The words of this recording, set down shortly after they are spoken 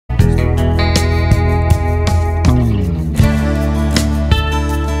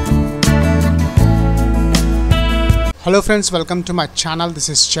Hello friends, welcome to my channel. This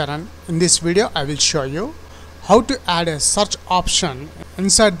is Charan. In this video I will show you how to add a search option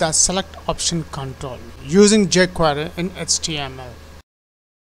inside the select option control using jQuery in HTML.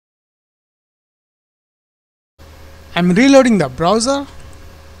 I'm reloading the browser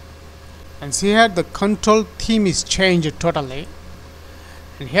and see here the control theme is changed totally,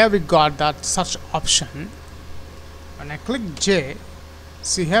 and here we got that search option. When I click J,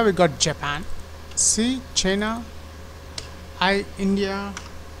 see here we got Japan, C China, I India,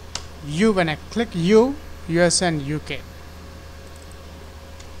 U. When I click U, US and UK.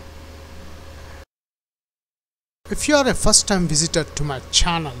 If you are a first time visitor to my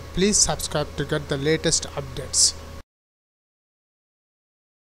channel, please subscribe to get the latest updates.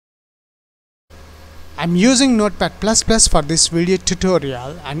 I'm using Notepad++ for this video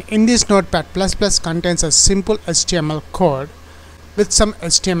tutorial, and in this Notepad++ contains a simple HTML code with some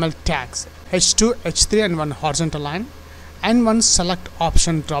HTML tags H2, H3 and one horizontal line and one select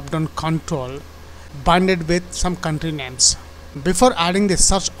option drop-down control binded with some country names. Before adding the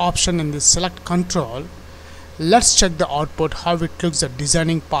search option in the select control, let's check the output, how it looks at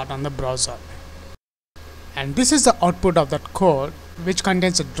designing part on the browser. And this is the output of that code, which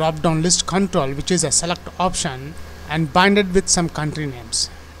contains a drop-down list control, which is a select option and binded with some country names.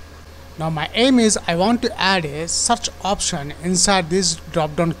 Now my aim is I want to add a search option inside this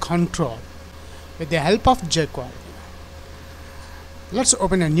drop-down control with the help of jQuery. Let's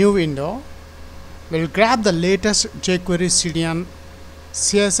open a new window. We'll grab the latest jQuery CDN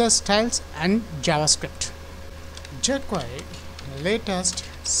CSS styles and JavaScript. jQuery latest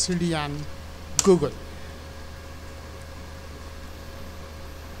CDN Google.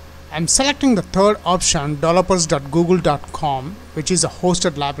 I'm selecting the third option, developers.google.com, which is a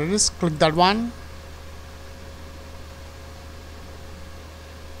hosted libraries. Click that one.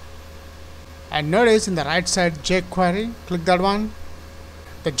 And notice in the right side jQuery, click that one.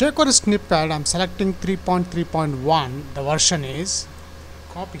 The jQuery snippet, I'm selecting 3.3.1, the version is,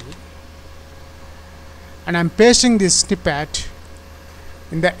 copy, and I'm pasting this snippet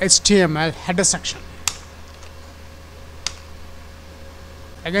in the HTML header section.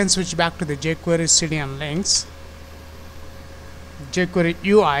 Again switch back to the jQuery CDN links, jQuery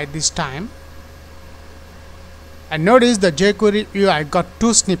UI this time, and notice the jQuery UI got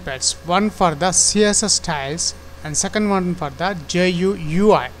two snippets, one for the CSS styles and second one for the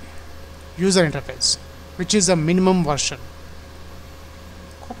JUUI user interface, which is a minimum version.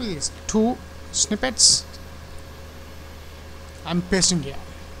 Copy these two snippets, I'm pasting here.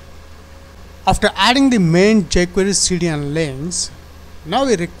 After adding the main jQuery CDN links, now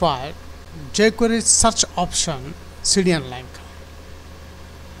we require jQuery search option CDN link.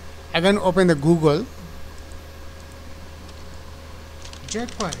 Again open the Google,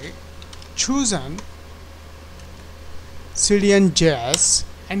 jQuery chosen CDN.js,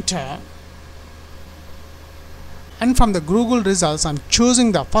 enter, and from the Google results I'm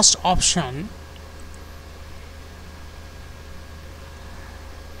choosing the first option,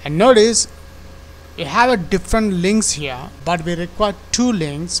 and notice we have a different links here, but we require two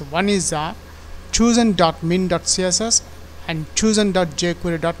links. One is a chosen.min.css and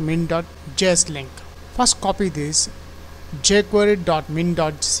chosen.jQuery.min.js link. First copy this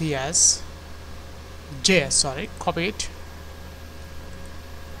jQuery.min.js, copy it.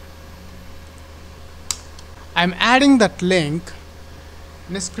 I'm adding that link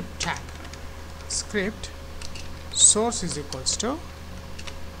in a script tag. Script source is equals to,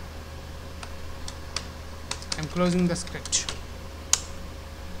 I'm closing the script,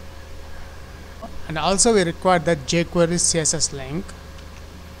 and also we require that jQuery CSS link,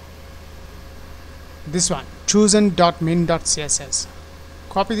 this one chosen.min.css,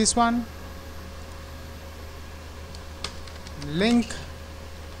 copy this one, link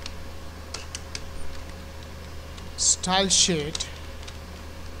style sheet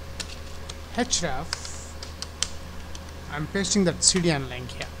href, I'm pasting that CDN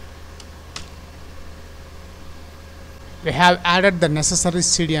link here. We have added the necessary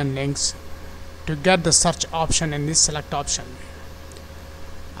CDN links to get the search option in this select option.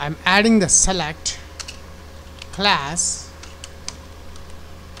 I'm adding the select class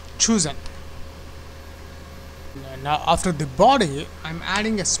chosen. Now after the body, I'm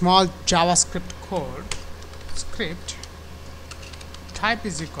adding a small JavaScript code. Script type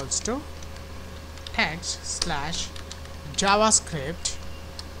is equals to text/JavaScript.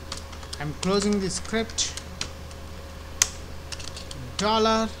 I'm closing the script,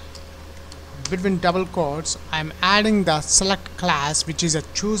 dollar between double quotes, I'm adding the select class, which is a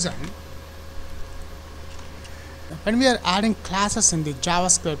chosen. When we are adding classes in the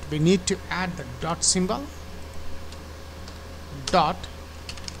JavaScript, we need to add the dot symbol. dot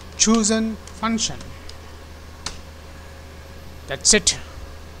chosen function. That's it.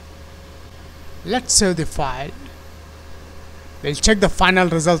 Let's save the file. We'll check the final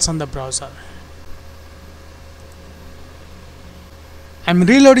results on the browser. I'm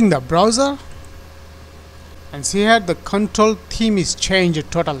reloading the browser, and see here the control theme is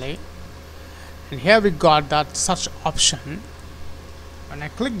changed totally, and here we got that search option. When I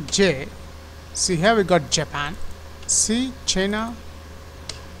click J, see here we got Japan, C China,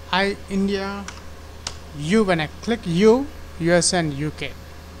 I India, U. When I click U, US and UK.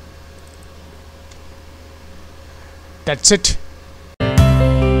 That's it.